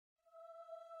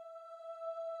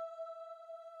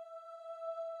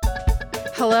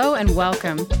Hello and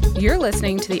welcome. You're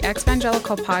listening to the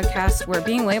Exvangelical podcast where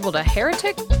being labeled a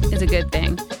heretic is a good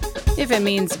thing, if it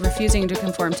means refusing to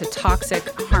conform to toxic,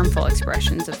 harmful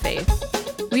expressions of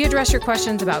faith. We address your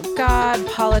questions about God,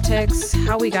 politics,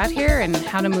 how we got here, and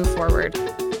how to move forward.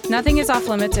 Nothing is off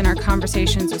limits in our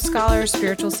conversations with scholars,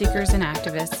 spiritual seekers, and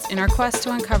activists in our quest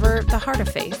to uncover the heart of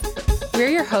faith. We're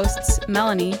your hosts,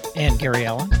 Melanie and Gary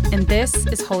Allen, and this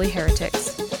is Holy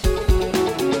Heretics.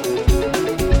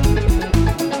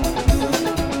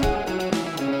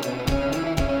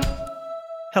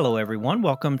 Hello, everyone.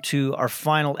 Welcome to our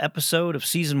final episode of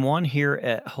Season 1 here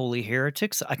at Holy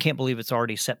Heretics. I can't believe it's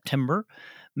already September.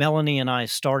 Melanie and I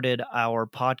started our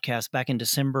podcast back in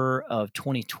December of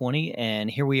 2020, and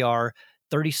here we are,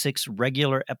 36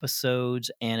 regular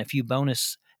episodes and a few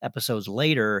bonus episodes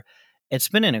later. It's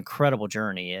been an incredible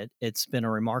journey. It's been a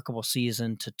remarkable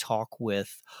season to talk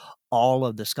with all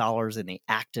of the scholars and the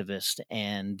activists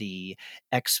and the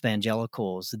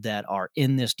ex-evangelicals that are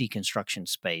in this deconstruction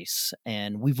space.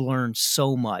 And we've learned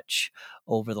so much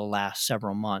over the last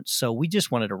several months. So we just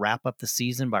wanted to wrap up the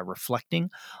season by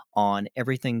reflecting on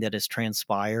everything that has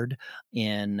transpired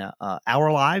in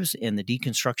our lives, in the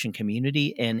deconstruction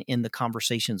community, and in the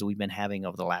conversations we've been having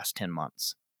over the last 10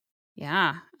 months.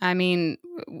 Yeah, I mean,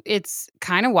 it's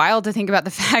kind of wild to think about the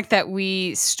fact that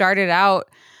we started out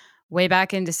way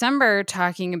back in December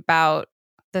talking about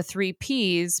the 3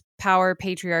 Ps, power,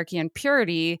 patriarchy, and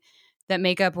purity, that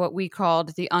make up what we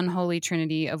called the unholy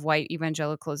trinity of white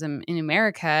evangelicalism in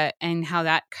America, and how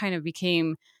that kind of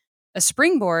became a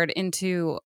springboard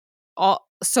into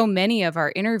so many of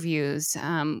our interviews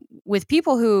with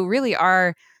people who really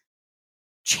are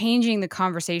changing the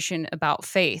conversation about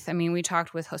faith. I mean, we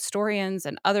talked with historians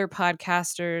and other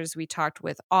podcasters. We talked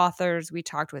with authors. We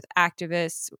talked with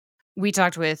activists. We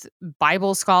talked with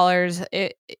Bible scholars.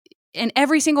 And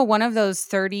every single one of those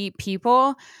 30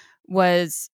 people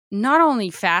was not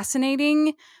only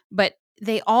fascinating, but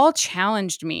they all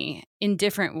challenged me in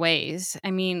different ways. I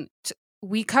mean,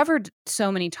 we covered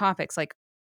so many topics like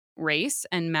race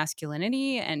and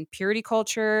masculinity and purity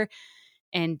culture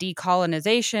and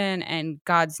decolonization and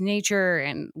God's nature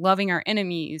and loving our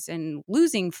enemies and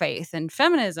losing faith and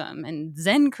feminism and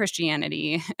Zen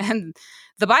Christianity and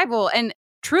the Bible and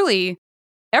truly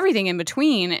everything in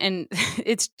between. And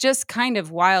it's just kind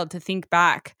of wild to think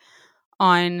back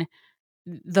on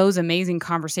those amazing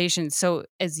conversations. So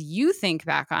as you think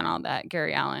back on all that,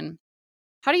 Gary Allen,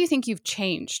 how do you think you've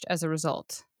changed as a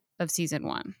result of season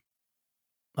 1?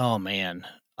 Oh, man.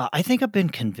 I think I've been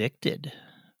convicted.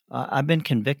 I've been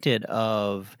convicted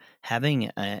of having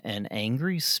an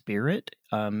angry spirit,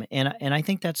 and I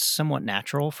think that's somewhat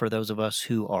natural for those of us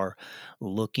who are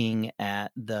looking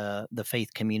at the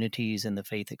faith communities and the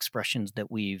faith expressions that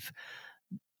we've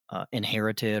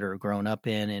inherited or grown up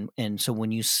in, and so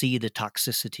when you see the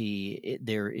toxicity,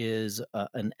 there is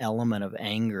an element of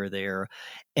anger there,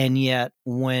 and yet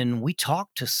when we talk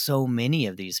to so many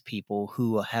of these people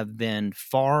who have been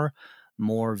far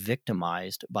more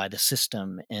victimized by the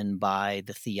system and by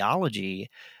the theology,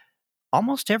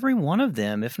 almost every one of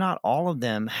them, if not all of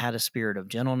them, had a spirit of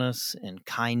gentleness and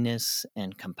kindness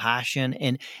and compassion.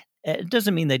 And it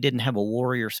doesn't mean they didn't have a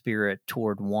warrior spirit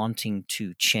toward wanting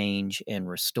to change and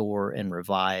restore and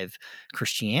revive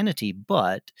Christianity,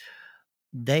 but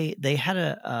they had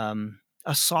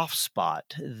a soft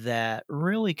spot that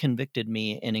really convicted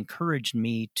me and encouraged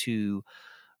me to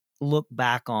look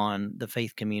back on the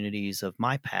faith communities of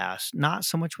my past, not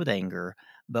so much with anger,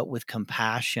 but with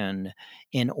compassion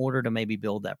in order to maybe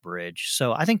build that bridge.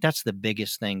 So I think that's the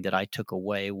biggest thing that I took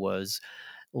away, was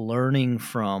learning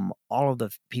from all of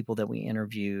the people that we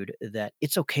interviewed that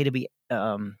it's okay to be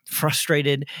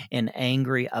frustrated and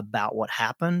angry about what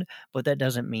happened, but that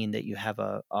doesn't mean that you have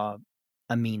a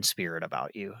mean spirit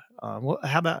about you. How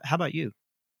about you?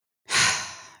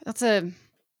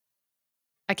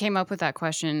 I came up with that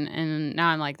question, and now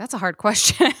I'm like, that's a hard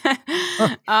question.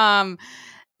 I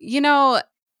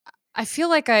feel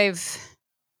like I've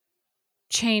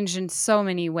changed in so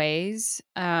many ways.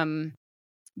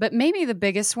 But maybe the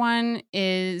biggest one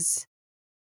is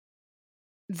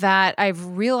that I've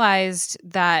realized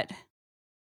that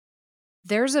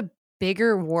there's a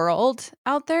bigger world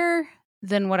out there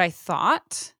than what I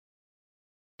thought,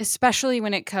 especially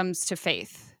when it comes to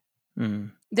faith.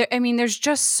 Mm. There's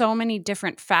just so many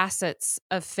different facets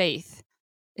of faith,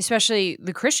 especially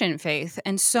the Christian faith,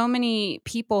 and so many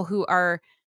people who are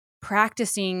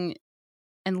practicing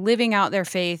and living out their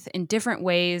faith in different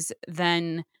ways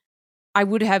than I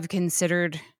would have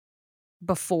considered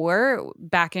before,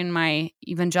 back in my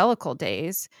evangelical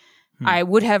days. I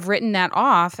would have written that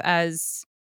off as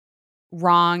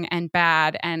wrong and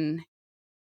bad and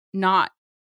not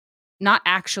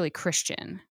actually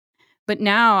Christian. But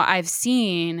now I've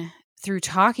seen through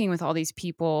talking with all these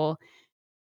people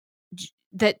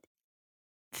that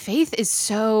faith is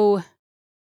so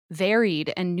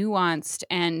varied and nuanced,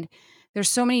 and there's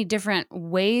so many different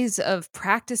ways of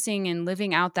practicing and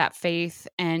living out that faith,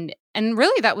 and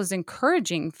really that was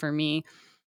encouraging for me,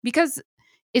 because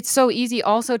it's so easy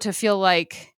also to feel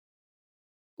like,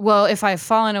 well, if I've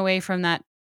fallen away from that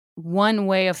one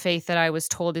way of faith that I was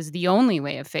told is the only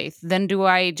way of faith, then do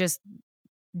I just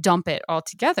dump it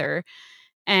altogether?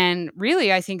 And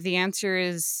really, I think the answer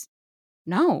is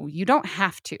no, you don't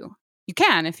have to. You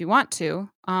can if you want to,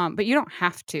 but you don't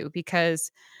have to,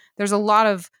 because there's a lot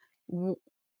of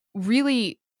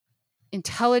really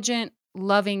intelligent,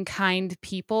 loving, kind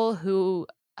people who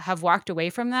have walked away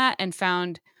from that and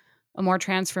found a more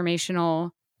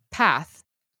transformational path,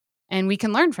 and we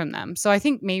can learn from them. So I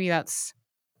think maybe that's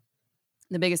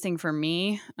the biggest thing for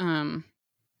me.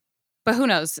 But who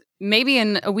knows? Maybe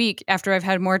in a week, after I've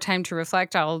had more time to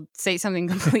reflect, I'll say something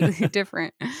completely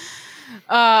different.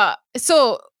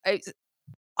 So,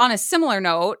 on a similar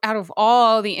note, out of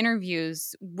all the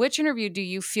interviews, which interview do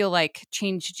you feel like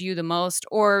changed you the most,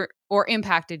 or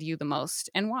impacted you the most,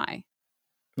 and why?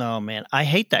 Oh man, I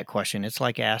hate that question. It's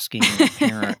like asking a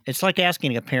parent. It's like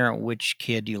asking a parent which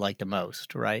kid you like the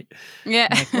most, right? Yeah.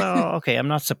 I'm like, well, okay, I'm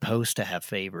not supposed to have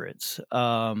favorites.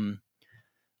 I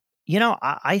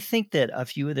think that a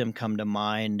few of them come to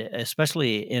mind,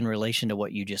 especially in relation to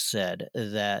what you just said,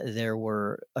 that there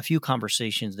were a few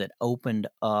conversations that opened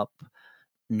up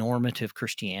normative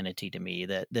Christianity to me,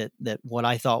 that what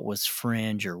I thought was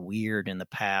fringe or weird in the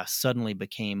past suddenly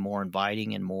became more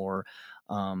inviting and more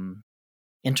um,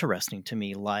 interesting to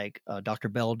me, like Dr.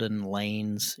 Belden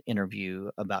Lane's interview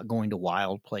about going to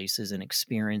wild places and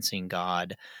experiencing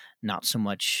God, not so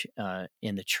much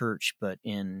in the church, but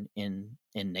in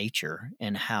nature,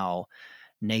 and how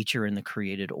nature in the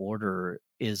created order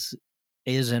is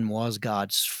and was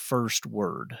God's first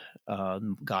word,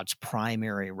 God's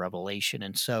primary revelation.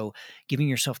 And so giving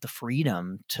yourself the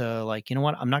freedom to, like, you know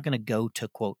what, I'm not going to go to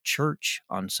quote church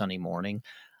on Sunday morning.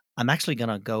 I'm actually going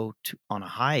to go on a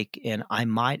hike, and I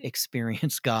might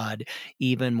experience God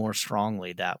even more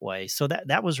strongly that way. So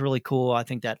that was really cool. I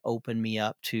think that opened me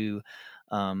up to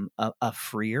a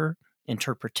freer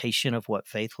interpretation of what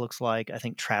faith looks like. I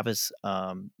think Travis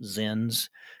Zen's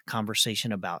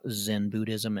conversation about Zen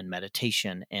Buddhism and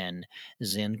meditation and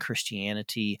Zen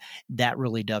Christianity, that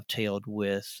really dovetailed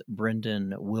with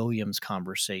Brendan Williams'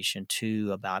 conversation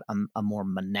too about a more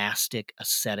monastic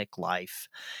ascetic life.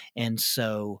 And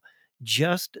so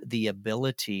just the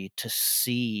ability to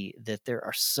see that there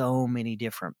are so many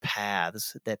different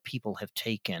paths that people have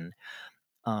taken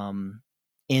um,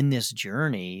 in this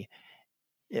journey,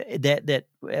 that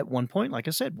at one point, like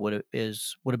I said, would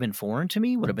have been foreign to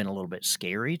me, would have been a little bit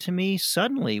scary to me,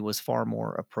 suddenly was far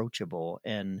more approachable.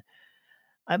 And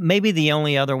maybe the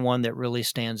only other one that really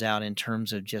stands out in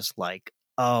terms of just like,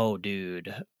 oh,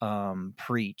 dude,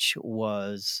 preach,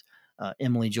 was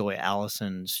Emily Joy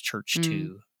Allison's Church Mm.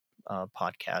 2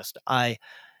 podcast.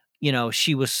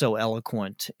 She was so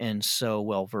eloquent and so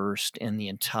well versed in the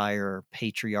entire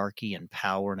patriarchy and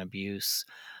power and abuse.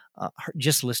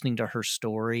 Just listening to her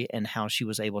story and how she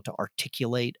was able to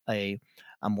articulate a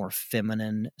more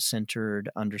feminine centered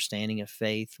understanding of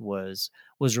faith was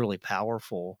really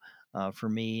powerful for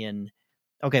me. And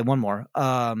okay, one more.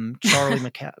 Charlie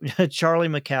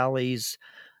McCally's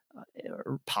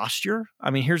posture.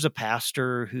 I mean, here's a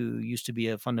pastor who used to be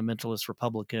a fundamentalist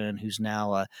Republican who's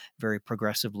now a very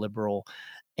progressive liberal,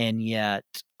 and yet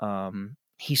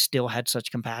he still had such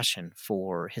compassion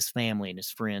for his family and his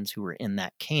friends who were in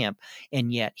that camp,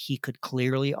 and yet he could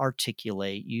clearly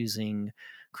articulate, using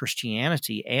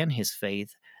Christianity and his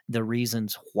faith, the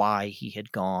reasons why he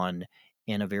had gone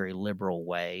in a very liberal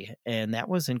way. And that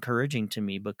was encouraging to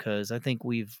me, because I think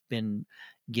we've been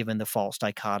given the false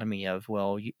dichotomy of,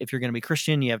 well, if you're going to be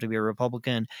Christian, you have to be a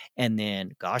Republican, and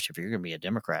then, gosh, if you're going to be a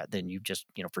Democrat, then you've just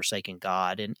forsaken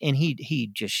God. And he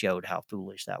just showed how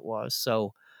foolish that was.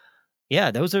 So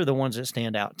yeah, those are the ones that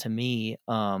stand out to me.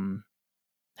 How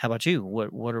about you?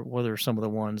 What are some of the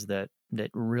ones that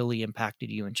really impacted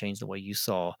you and changed the way you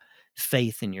saw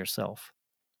faith in yourself?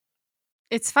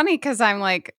 It's funny because I'm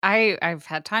like, I've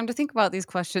had time to think about these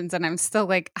questions, and I'm still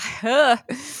like,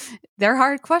 they're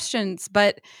hard questions.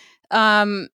 But,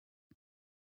 well,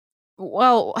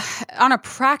 on a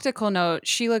practical note,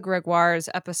 Sheila Gregoire's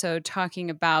episode talking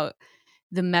about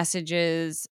the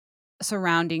messages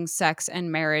surrounding sex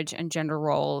and marriage and gender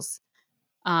roles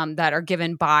that are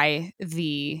given by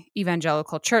the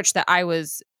evangelical church, that I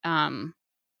was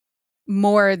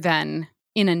more than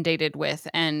inundated with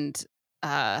and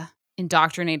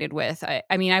indoctrinated with.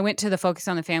 I mean, I went to the Focus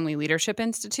on the Family Leadership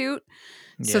Institute,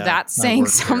 so Yeah, that's I saying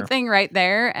worked there. something right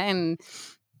there. And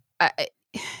I,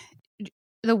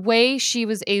 the way she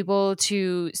was able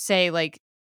to say, like,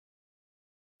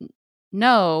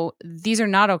 no, these are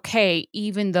not okay,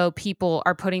 even though people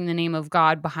are putting the name of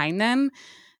God behind them,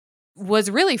 was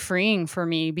really freeing for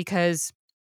me, because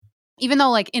even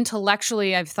though, like,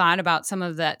 intellectually I've thought about some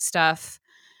of that stuff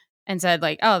and said,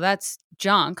 like, oh, that's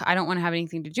junk, I don't want to have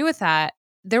anything to do with that,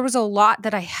 there was a lot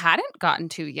that I hadn't gotten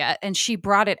to yet. And she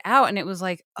brought it out, and it was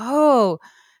like, oh,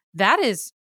 that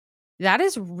is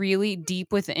really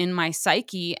deep within my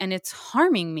psyche, and it's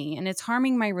harming me, and it's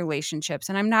harming my relationships,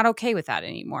 and I'm not okay with that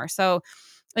anymore. So,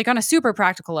 like, on a super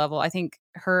practical level, I think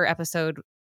her episode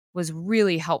was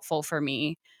really helpful for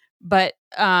me. But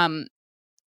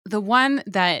the one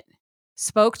that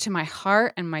spoke to my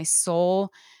heart and my soul,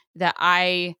 that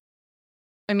I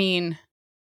mean,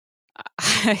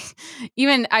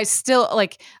 even I still,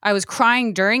 like, I was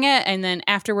crying during it, and then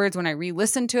afterwards when I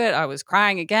re-listened to it, I was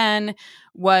crying again,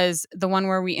 was the one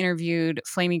where we interviewed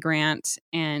Flamey Grant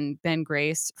and Ben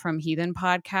Grace from Heathen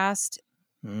Podcast.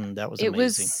 That was It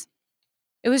amazing.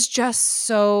 was just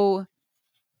so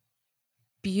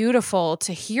beautiful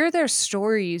to hear their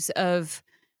stories of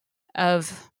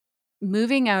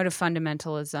moving out of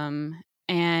fundamentalism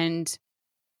and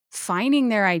finding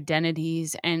their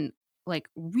identities, and, like,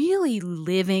 really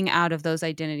living out of those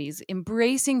identities,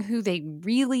 embracing who they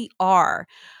really are.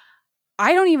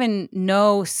 I don't even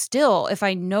know still if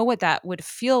I know what that would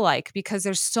feel like, because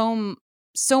there's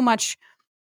so much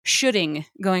shoulding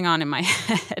going on in my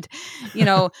head.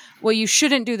 Well, you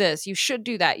shouldn't do this, you should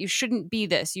do that, you shouldn't be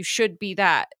this, you should be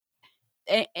that.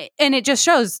 And it just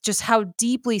shows just how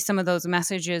deeply some of those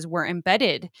messages were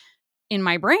embedded in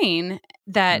my brain,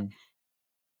 that Mm.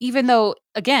 even though,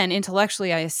 again,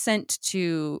 intellectually I assent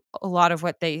to a lot of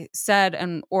what they said,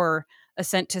 and or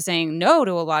assent to saying no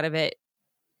to a lot of it,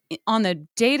 on the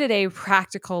day-to-day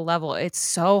practical level, it's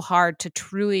so hard to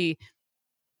truly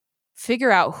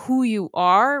figure out who you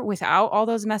are without all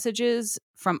those messages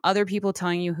from other people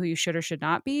telling you who you should or should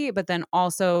not be, but then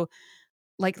also,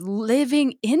 like,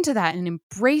 living into that and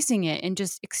embracing it and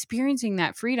just experiencing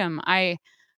that freedom. I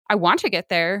want to get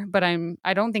there, but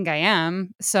I don't think I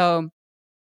am. So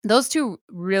those two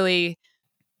really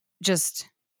just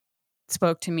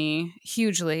spoke to me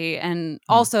hugely. And Mm.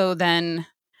 also then,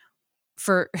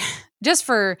 for just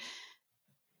for,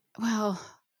 well,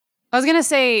 I was gonna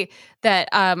say that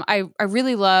I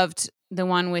really loved the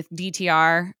one with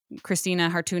DTR, Christina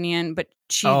Hartunian, but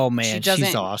Oh she man, she's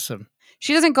doesn't awesome.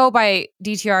 go by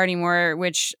DTR anymore,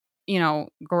 which,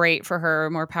 great for her,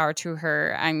 more power to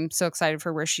her. I'm so excited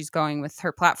for where she's going with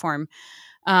her platform.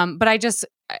 But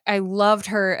I loved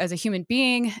her as a human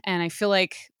being, and I feel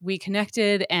like we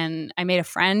connected, and I made a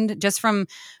friend just from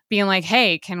being like,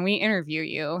 "Hey, can we interview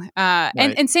you?" And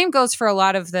Right. same goes for a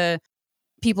lot of the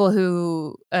people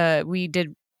who we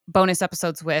did bonus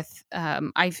episodes with.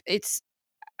 I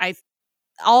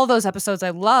all those episodes I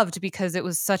loved, because it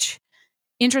was such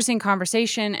interesting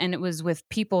conversation, and it was with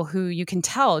people who you can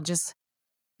tell just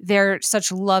they're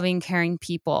such loving, caring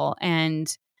people,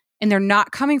 and they're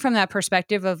not coming from that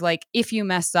perspective of, like, if you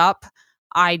mess up,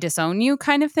 I disown you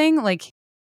kind of thing. Like,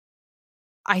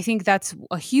 I think that's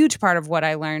a huge part of what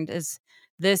I learned, is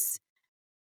this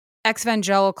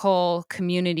evangelical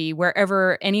community,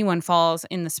 wherever anyone falls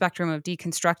in the spectrum of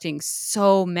deconstructing,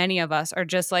 so many of us are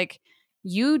just like,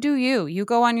 you do you. You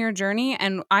go on your journey,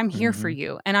 and I'm here for Mhm.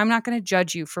 you. And I'm not going to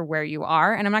judge you for where you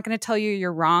are. And I'm not going to tell you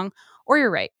you're wrong or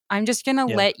you're right. I'm just going to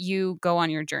Yeah. let you go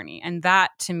on your journey. And that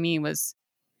to me was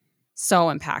so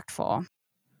impactful.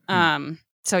 Mm.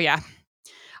 So yeah.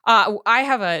 I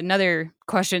have another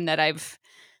question that I've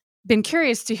been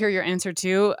curious to hear your answer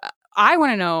to. I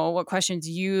want to know what questions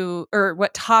or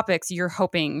what topics you're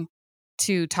hoping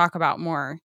to talk about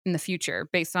more in the future,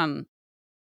 based on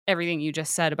everything you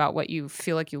just said about what you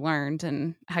feel like you learned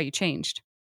and how you changed.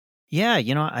 Yeah,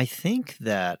 I think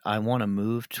that I want to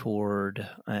move toward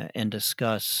and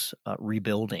discuss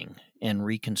rebuilding and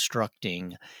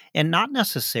reconstructing, and not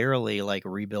necessarily like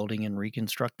rebuilding and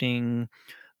reconstructing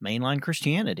mainline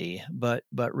Christianity, but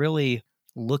really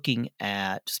looking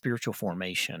at spiritual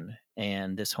formation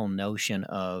and this whole notion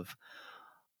of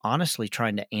honestly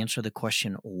trying to answer the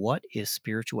question, what is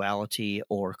spirituality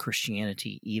or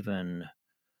Christianity even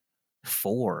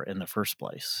for in the first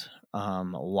place?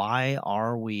 Why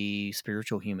are we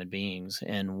spiritual human beings,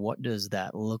 and what does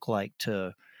that look like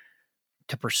to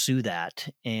pursue that,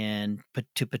 and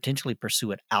to potentially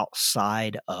pursue it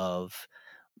outside of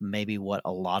maybe what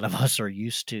a lot of us are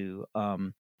used to?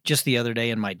 just the other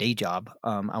day in my day job,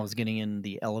 I was getting in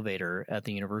the elevator at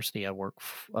the university I work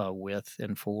with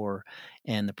and for,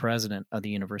 and the president of the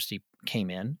university came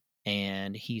in,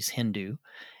 and he's Hindu,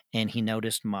 and he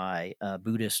noticed my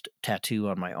Buddhist tattoo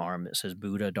on my arm that says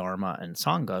Buddha, Dharma, and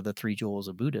Sangha, the three jewels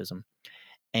of Buddhism.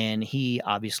 And he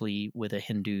obviously, with a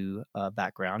Hindu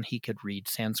background, he could read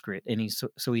Sanskrit, and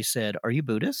so he said, "Are you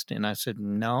Buddhist?" And I said,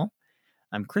 "No,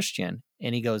 I'm Christian."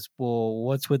 And he goes, "Well,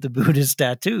 what's with the Buddhist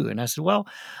tattoo?" And I said, "Well,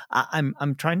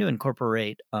 I'm trying to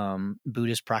incorporate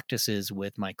Buddhist practices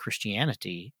with my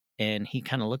Christianity." And he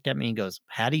kind of looked at me and goes,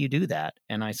 "How do you do that?"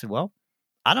 And I said, "Well,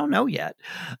 I don't know yet."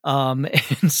 And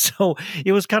so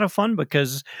it was kind of fun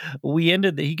because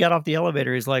he got off the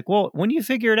elevator. He's like, "Well, when you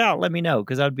figure it out, let me know,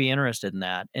 because I'd be interested in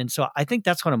that." And so I think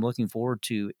that's what I'm looking forward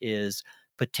to, is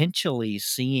potentially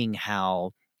seeing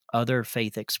how other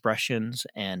faith expressions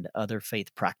and other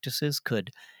faith practices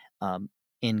could um,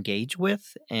 engage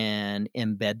with and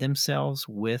embed themselves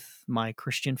with my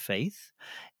Christian faith,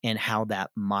 and how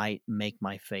that might make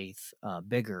my faith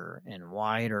bigger and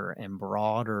wider and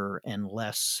broader and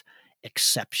less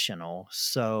exceptional.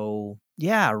 So,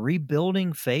 yeah,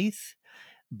 rebuilding faith,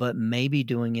 but maybe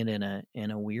doing it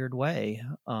in a weird way.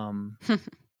 What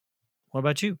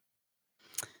about you?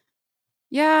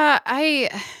 Yeah,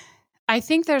 I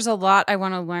think there's a lot I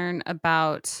want to learn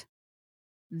about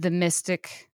the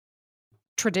mystic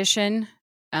tradition,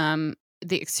 the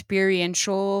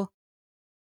experiential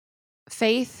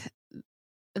faith,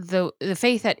 the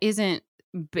faith that isn't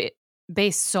ba-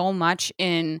 based so much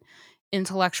in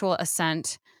intellectual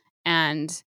assent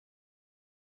and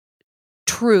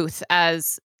truth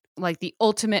as like the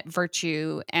ultimate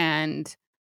virtue and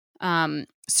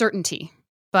certainty,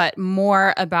 but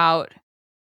more about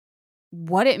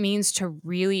what it means to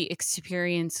really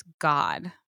experience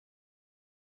God.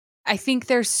 I think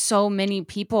there's so many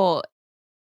people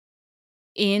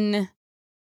in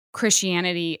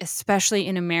Christianity, especially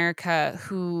in America,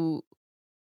 who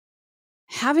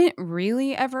haven't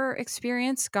really ever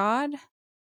experienced God.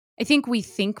 I think we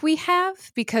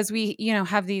have because we,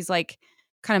 have these like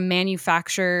kind of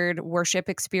manufactured worship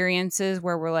experiences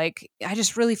where we're like, I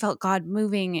just really felt God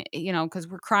moving, because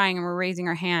we're crying and we're raising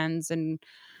our hands and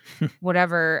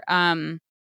whatever.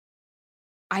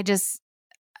 I just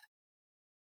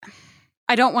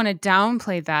I don't want to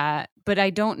downplay that, but I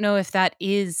don't know if that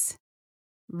is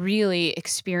really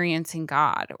experiencing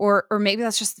God, or maybe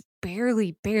that's just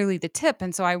barely the tip.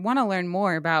 And so I want to learn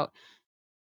more about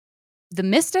the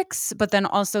mystics, but then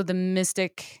also the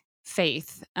mystic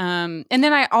faith. And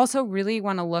then I also really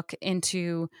want to look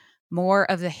into more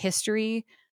of the history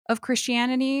of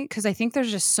Christianity, because I think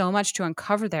there's just so much to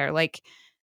uncover there. Like,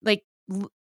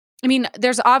 I mean,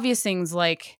 there's obvious things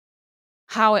like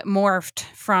how it morphed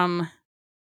from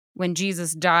when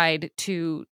Jesus died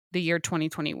to the year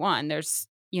 2021. There's,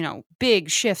 big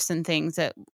shifts and things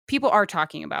that people are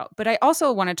talking about. But I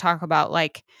also want to talk about,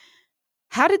 like,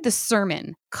 how did the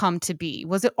sermon come to be?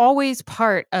 Was it always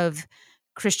part of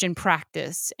Christian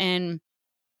practice? And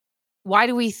why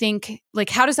do we think, like,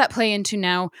 how does that play into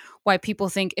now why people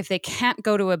think if they can't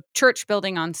go to a church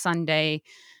building on Sunday,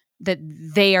 that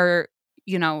they are,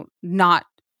 not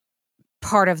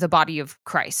part of the body of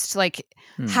Christ? Like,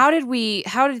 Hmm. how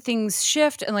did things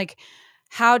shift? And like,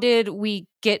 how did we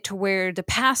get to where the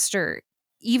pastor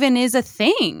even is a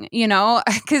thing,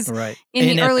 because Right. in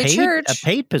And the early church, a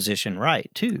paid position, right,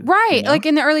 too, right, like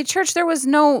in the early church, there was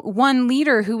no one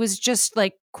leader who was just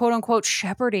like, quote unquote,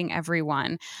 shepherding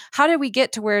everyone. How did we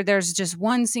get to where there's just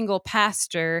one single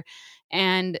pastor,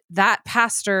 and that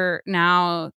pastor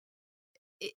now,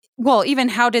 well, even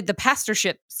how did the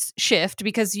pastorship shift?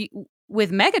 Because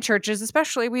with mega churches,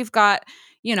 especially, we've got,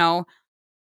 you know,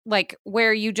 like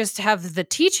where you just have the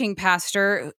teaching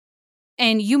pastor,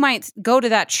 and you might go to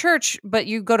that church, but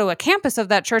you go to a campus of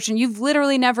that church and you've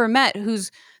literally never met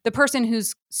who's the person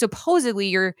who's supposedly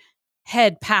your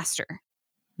head pastor.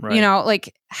 Right.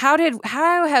 Like how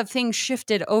have things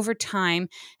shifted over time,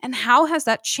 and how has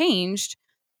that changed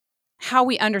how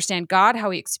we understand God, how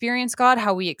we experience God,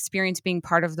 how we experience being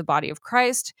part of the body of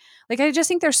Christ? Like, I just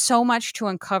think there's so much to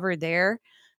uncover there.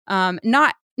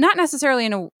 Not necessarily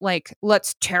in a like,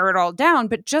 let's tear it all down,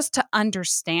 but just to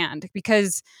understand,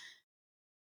 because,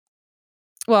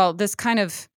 well, this kind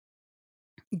of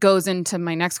goes into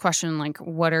my next question, like,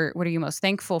 what are you most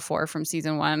thankful for from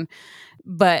season 1?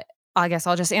 But I guess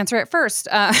I'll just answer it first.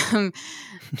 Yeah.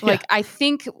 Like, I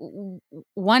think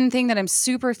one thing that I'm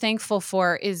super thankful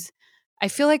for is I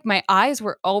feel like my eyes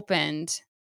were opened.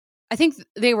 I think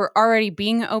they were already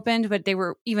being opened, but they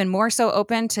were even more so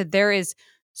open to there is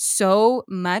so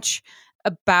much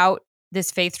about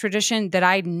this faith tradition that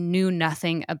I knew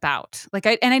nothing about.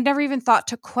 And I never even thought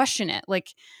to question it. Like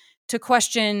to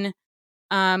question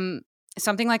um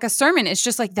something like a sermon. It's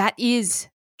just like that is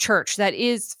church, that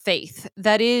is faith,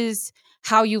 that is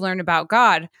how you learn about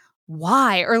God.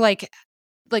 Why? Or like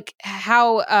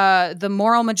how the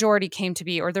moral majority came to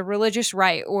be, or the religious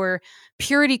right, or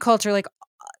purity culture. Like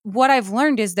what I've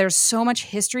learned is there's so much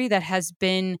history that has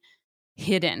been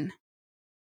hidden.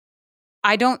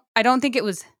 I don't think it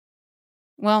was,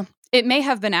 well, it may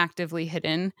have been actively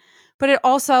hidden, but it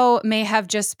also may have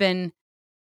just been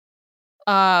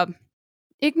uh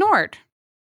ignored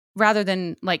rather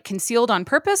than like concealed on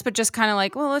purpose, but just kind of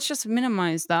like, well, let's just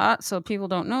minimize that so people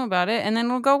don't know about it and then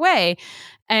it'll go away.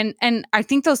 And I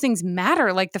think those things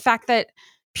matter. Like the fact that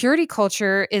purity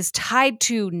culture is tied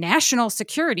to national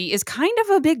security is kind of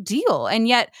a big deal. And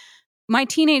yet my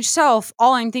teenage self,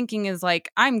 all I'm thinking is like,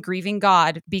 I'm grieving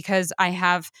God because I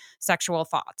have sexual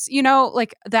thoughts.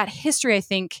 Like that history, I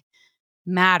think,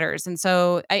 matters. And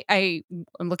so I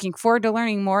am looking forward to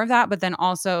learning more of that, but then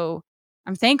also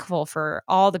I'm thankful for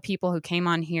all the people who came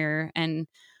on here and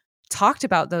talked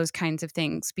about those kinds of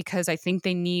things, because I think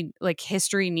they need, like,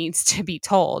 history needs to be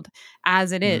told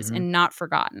as it is Hmm. and not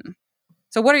forgotten.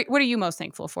 So what are you most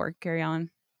thankful for, Gary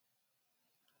Allen?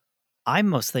 I'm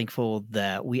most thankful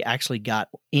that we actually got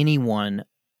anyone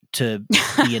to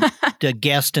be a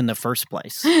guest in the first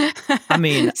place. I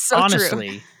mean, So true.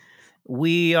 honestly,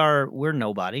 we're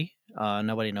nobody.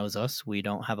 Nobody knows us. We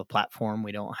don't have a platform.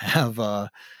 We don't have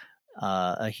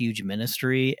a huge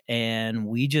ministry, and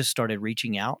we just started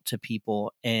reaching out to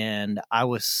people. And I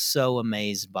was so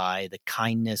amazed by the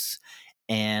kindness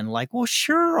and like, well,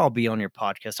 sure, I'll be on your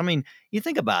podcast. I mean, you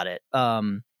think about it.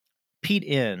 Pete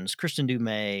Enns, Kristen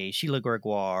Dumais, Sheila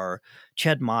Gregoire,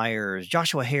 Ched Myers,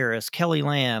 Joshua Harris, Kelly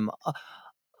Lamb,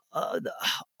 the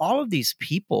all of these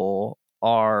people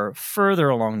are further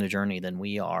along the journey than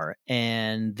we are,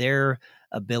 and their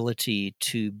ability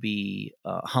to be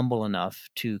humble enough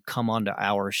to come onto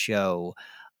our show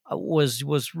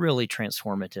was really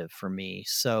transformative for me.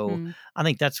 So Mm, I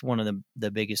think that's one of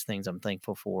the biggest things I'm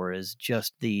thankful for, is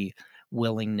just the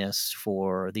willingness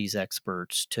for these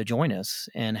experts to join us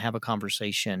and have a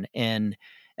conversation. And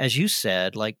as you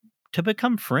said, like, to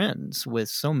become friends with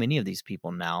so many of these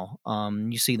people now.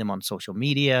 You see them on social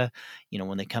media,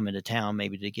 when they come into town,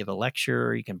 maybe to give a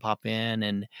lecture, you can pop in.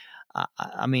 And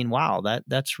I mean, wow,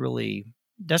 that's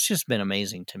just been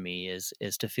amazing to me, is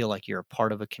to feel like you're a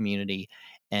part of a community,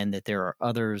 and that there are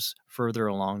others further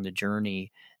along the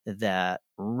journey that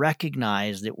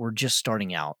recognize that we're just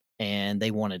starting out and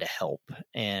they wanted to help.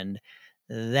 And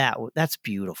that's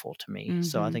beautiful to me.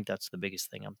 So I mhm, think that's the biggest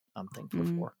thing I'm thankful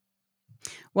mm. for.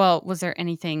 Well, was there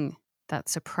anything that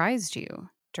surprised you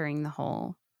during the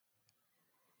whole,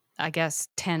 I guess,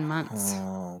 10 months?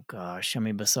 Oh gosh. I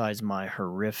mean, besides my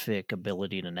horrific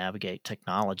ability to navigate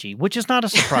technology, which is not a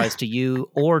surprise to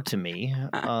you or to me.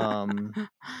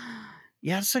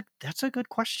 Yeah, that's a good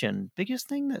question. Biggest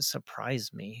thing that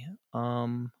surprised me.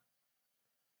 Man,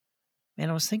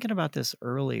 I was thinking about this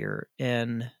earlier,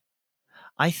 and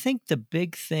I think the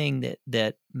big thing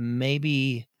that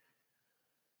maybe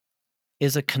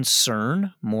is a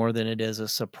concern more than it is a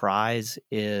surprise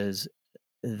is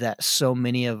that so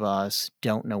many of us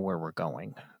don't know where we're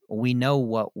going. We know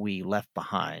what we left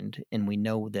behind, and we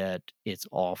know that it's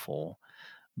awful,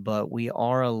 but we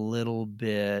are a little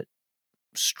bit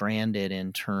stranded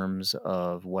in terms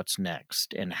of what's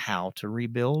next and how to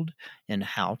rebuild and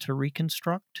how to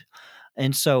reconstruct.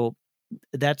 And so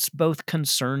that's both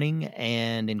concerning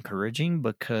and encouraging,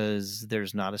 because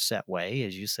there's not a set way,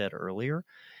 as you said earlier.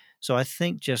 So I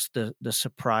think just the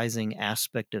surprising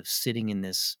aspect of sitting in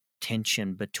this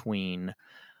tension between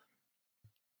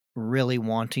really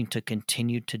wanting to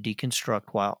continue to deconstruct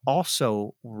while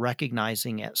also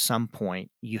recognizing at some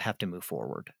point you have to move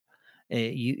forward.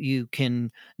 You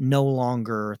can no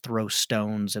longer throw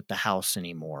stones at the house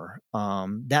anymore.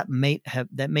 That may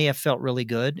have felt really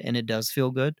good, and it does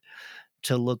feel good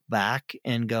to look back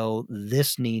and go,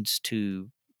 this needs to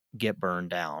get burned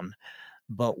down.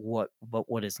 But what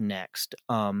is next?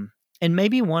 And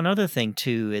maybe one other thing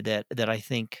too, that I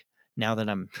think, now that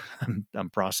I'm I'm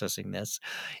processing this,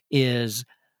 is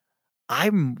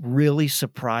I'm really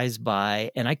surprised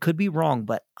by, and I could be wrong,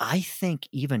 but I think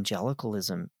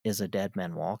evangelicalism is a dead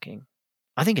man walking.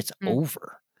 I think it's Mm,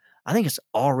 over. I think it's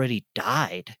already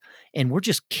died, and we're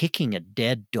just kicking a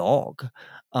dead dog.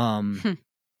 Um, hmm,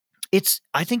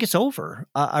 I think it's over.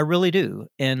 I really do.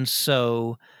 And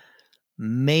so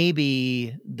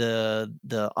maybe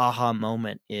the aha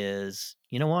moment is,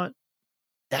 you know what?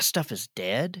 That stuff is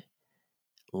dead.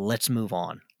 let's move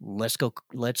on. Let's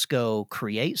go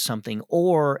create something.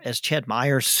 Or as Ched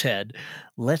Myers said,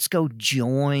 let's go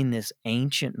join this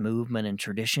ancient movement and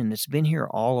tradition that's been here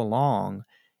all along.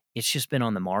 It's just been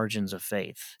on the margins of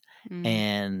faith.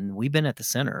 And we've been at the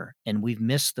center, and we've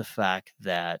missed the fact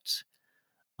that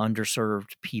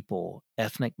underserved people,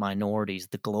 ethnic minorities,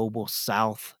 the global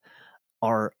South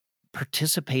are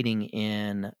participating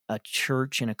in a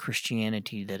church and a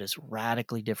Christianity that is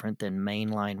radically different than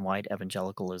mainline white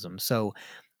evangelicalism. So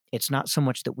it's not so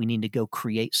much that we need to go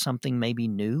create something maybe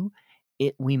new.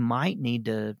 We might need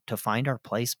to find our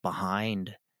place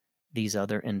behind these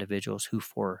other individuals who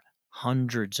for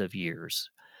hundreds of years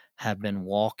have been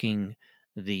walking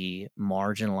the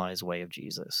marginalized way of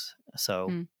Jesus.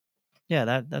 So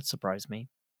yeah, that surprised me.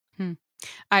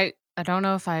 I don't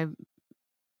know if I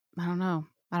don't know.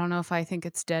 I don't know if I think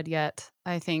it's dead yet.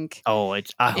 I think I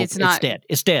hope it's not dead.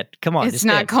 It's dead. Come on, it's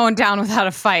not dead. going down without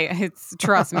a fight.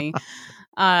 Trust me.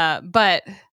 But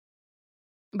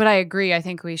I agree. I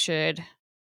think we should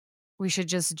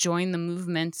just join the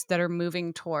movements that are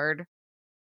moving toward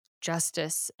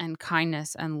justice and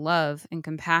kindness and love and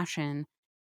compassion,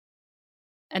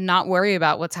 and not worry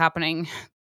about what's happening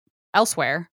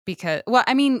elsewhere. Because, well,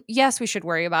 I mean, yes, we should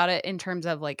worry about it in terms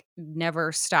of like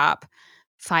never stop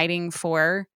fighting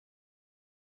for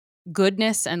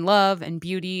goodness and love and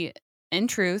beauty and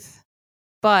truth.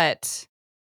 But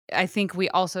I think we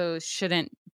also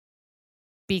shouldn't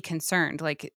be concerned.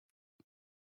 Like,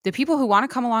 the people who want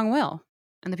to come along will,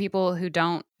 and the people who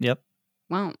don't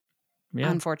won't,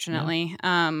 unfortunately.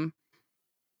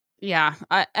 Yeah.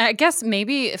 I guess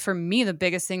maybe for me, the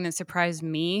biggest thing that surprised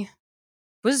me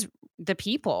was the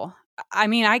people. I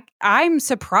mean, I'm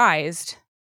surprised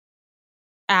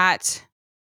at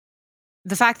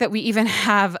the fact that we even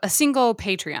have a single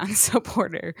Patreon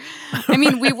supporter. I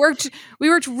mean, we worked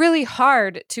really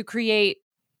hard to create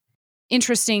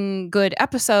interesting, good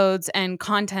episodes and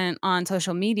content on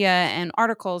social media and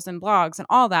articles and blogs and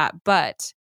all that,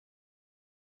 but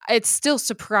it's still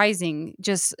surprising.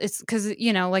 It's because,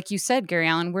 like you said, Gary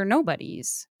Allen, we're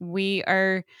nobodies. We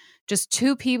are just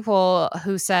two people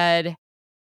who said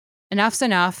enough's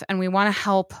enough, and we want to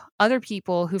help other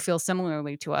people who feel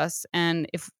similarly to us. And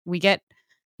if we get,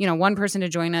 one person to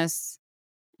join us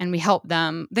and we help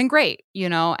them, then great,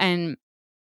 and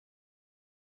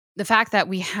the fact that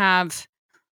we have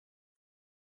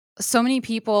so many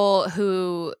people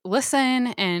who listen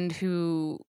and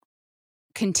who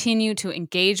continue to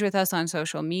engage with us on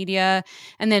social media,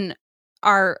 and then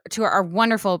our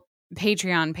wonderful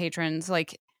Patreon patrons,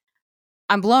 like,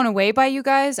 I'm blown away by you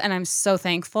guys, and I'm so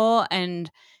thankful. And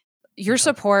your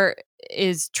support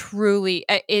is truly,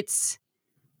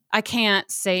 I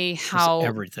can't say how it's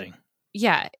everything.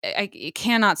 Yeah, I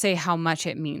cannot say how much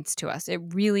it means to us. It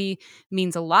really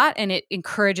means a lot, and it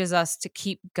encourages us to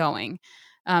keep going.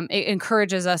 It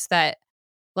encourages us that,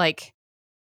 like,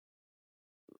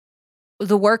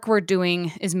 the work we're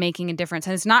doing is making a difference.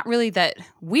 And it's not really that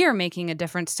we're making a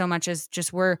difference so much as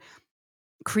just we're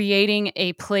creating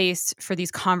a place for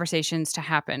these conversations to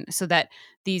happen, so that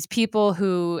these people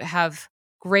who have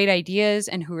great ideas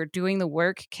and who are doing the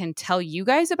work can tell you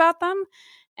guys about them,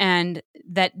 and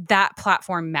that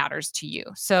platform matters to you.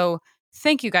 So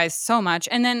thank you guys so much.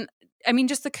 And then, I mean,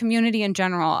 just the community in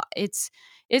general, it's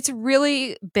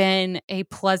really been a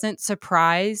pleasant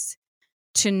surprise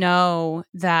to know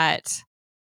that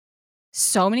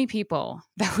so many people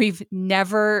that we've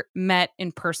never met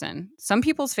in person, some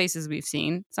people's faces we've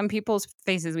seen, some people's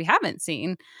faces we haven't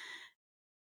seen.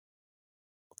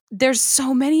 There's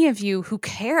so many of you who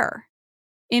care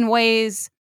in ways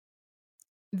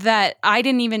that I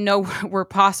didn't even know were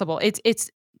possible.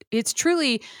 It's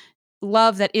truly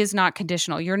love that is not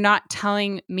conditional. You're not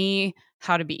telling me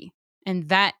how to be. And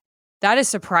that is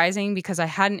surprising, because I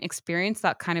hadn't experienced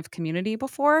that kind of community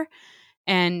before.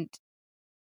 And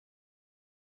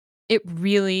it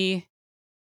really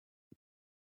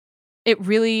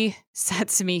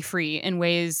sets me free in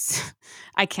ways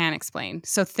I can't explain.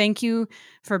 So thank you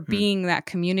for being that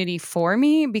community for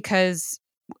me, because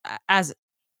as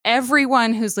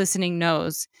everyone who's listening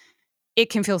knows, it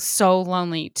can feel so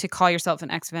lonely to call yourself an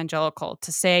ex-evangelical,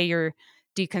 to say you're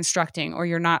deconstructing or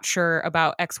you're not sure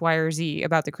about X, Y, or Z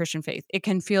about the Christian faith. It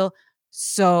can feel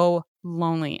so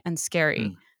lonely and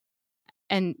scary.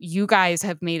 And you guys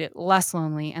have made it less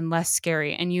lonely and less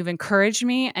scary. And you've encouraged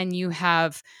me, and you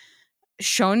have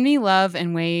shown me love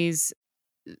in ways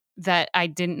that I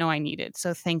didn't know I needed.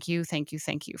 So thank you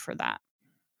for that.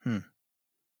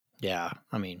 Yeah,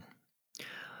 I mean,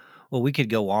 Well, we could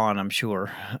go on, I'm sure,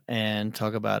 and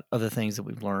talk about other things that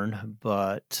we've learned,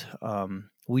 but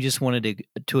we just wanted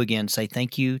to again say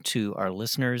thank you to our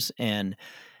listeners, and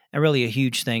really a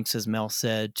huge thanks, as Mel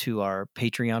said, to our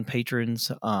Patreon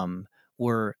patrons.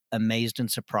 We're amazed and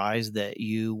surprised that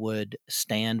you would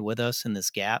stand with us in this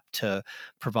gap to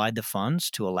provide the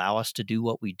funds to allow us to do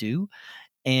what we do.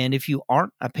 And if you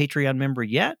aren't a Patreon member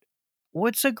yet, well,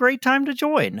 it's a great time to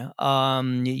join.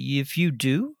 If you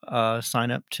do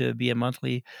sign up to be a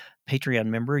monthly Patreon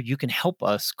member, you can help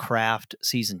us craft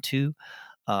season 2.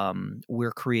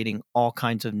 We're creating all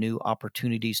kinds of new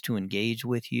opportunities to engage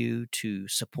with you, to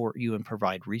support you and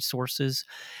provide resources.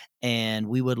 And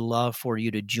we would love for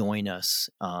you to join us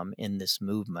in this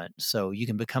movement. So you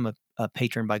can become a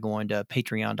patron by going to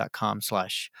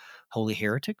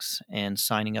patreon.com/holyheretics and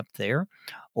signing up there,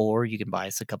 or you can buy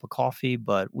us a cup of coffee.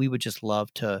 But we would just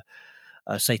love to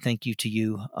say thank you to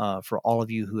you for all of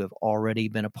you who have already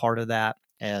been a part of that,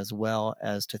 as well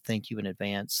as to thank you in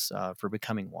advance for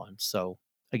becoming one. So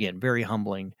again, very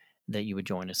humbling that you would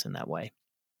join us in that way.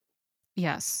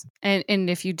 Yes. And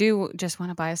if you do just want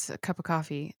to buy us a cup of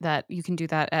coffee, that you can do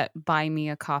that at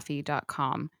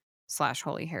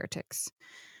buymeacoffee.com/holyheretics.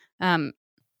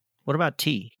 What about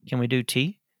tea? Can we do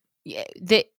tea? Yeah,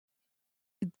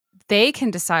 they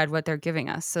can decide what they're giving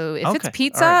us. So if it's Okay.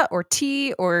 pizza All right. or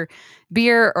tea or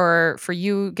beer, or for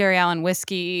you, Gary Allen,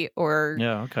 whiskey, or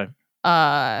Yeah. Okay.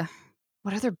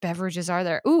 what other beverages are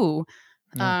there? Ooh,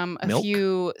 Yeah. a Milk?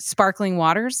 few sparkling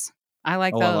waters. I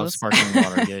like Oh, I love those. sparkling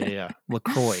water. Yeah.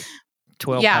 LaCroix.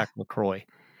 12 Yeah, pack LaCroix.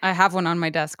 I have one on my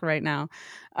desk right now.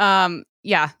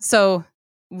 Yeah, so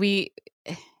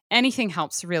anything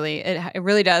helps, really. It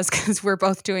really does, because we're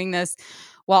both doing this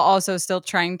while also still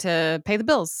trying to pay the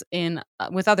bills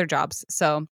with other jobs.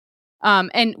 So,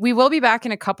 and we will be back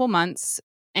in a couple months,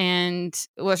 or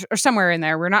somewhere in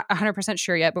there. We're not 100%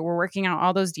 sure yet, but we're working out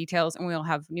all those details, and we'll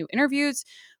have new interviews.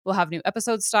 We'll have new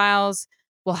episode styles.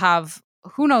 We'll have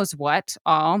who knows what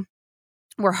all.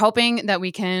 We're hoping that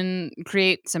we can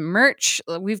create some merch.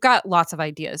 We've got lots of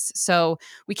ideas. So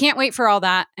we can't wait for all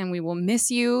that, and we will miss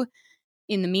you.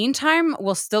 In the meantime,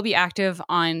 we'll still be active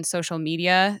on social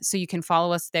media, so you can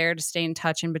follow us there to stay in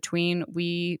touch in between.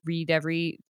 We read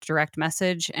every direct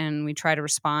message, and we try to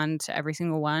respond to every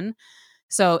single one.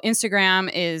 So Instagram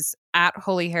is at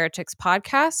Holy Heretics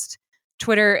Podcast.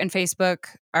 Twitter and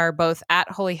Facebook are both at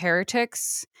Holy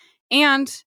Heretics.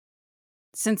 And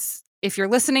if you're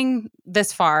listening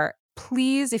this far,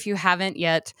 please, if you haven't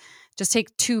yet, just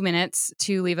take 2 minutes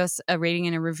to leave us a rating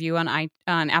and a review on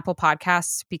Apple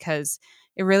Podcasts, because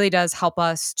it really does help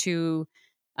us to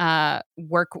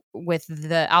work with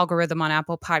the algorithm on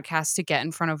Apple Podcasts to get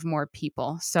in front of more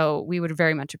people. So we would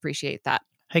very much appreciate that.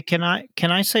 Hey, can I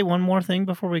say one more thing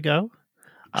before we go?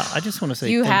 I just want to say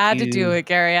you thank had you. to do it,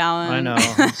 Gary Allen. I know.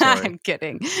 I'm sorry. I'm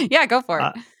kidding. Yeah, go for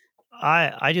it.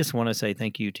 I just want to say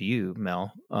thank you to you,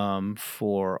 Mel,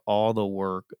 for all the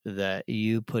work that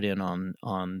you put in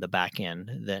on the back end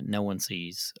that no one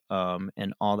sees,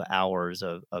 and all the hours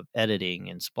of editing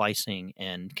and splicing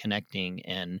and connecting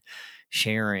and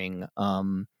sharing.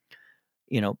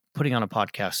 Putting on a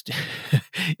podcast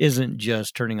isn't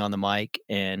just turning on the mic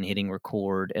and hitting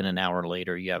record, and an hour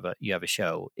later you have a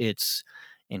show. It's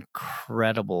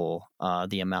incredible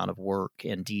the amount of work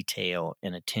and detail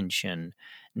and attention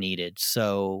needed.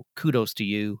 So kudos to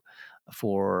you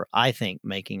for, I think,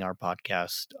 making our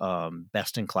podcast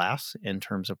best in class in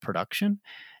terms of production.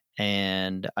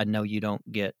 And I know you don't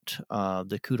get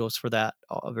the kudos for that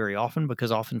very often,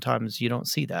 because oftentimes you don't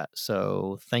see that.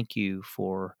 So thank you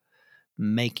for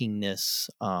making this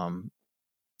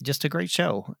just a great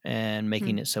show and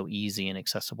making it so easy and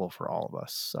accessible for all of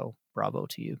us. So bravo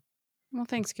to you. Well,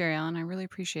 thanks, Gary Allen. I really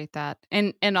appreciate that.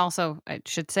 And also, I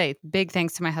should say, big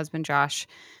thanks to my husband, Josh,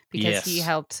 because he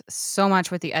helped so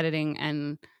much with the editing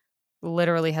and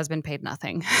literally has been paid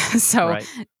nothing. So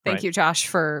thank you, Josh,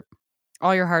 for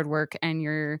all your hard work and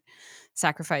your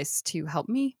sacrifice to help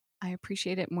me. I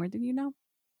appreciate it more than you know.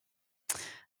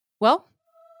 Well,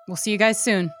 we'll see you guys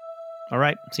soon. All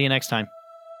right. See you next time.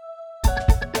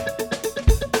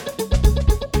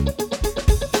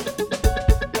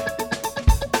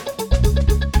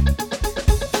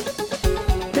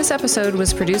 This episode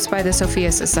was produced by the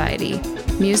Sophia Society.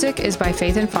 Music is by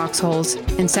Faith in Foxholes,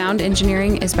 and sound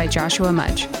engineering is by Joshua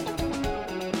Mudge.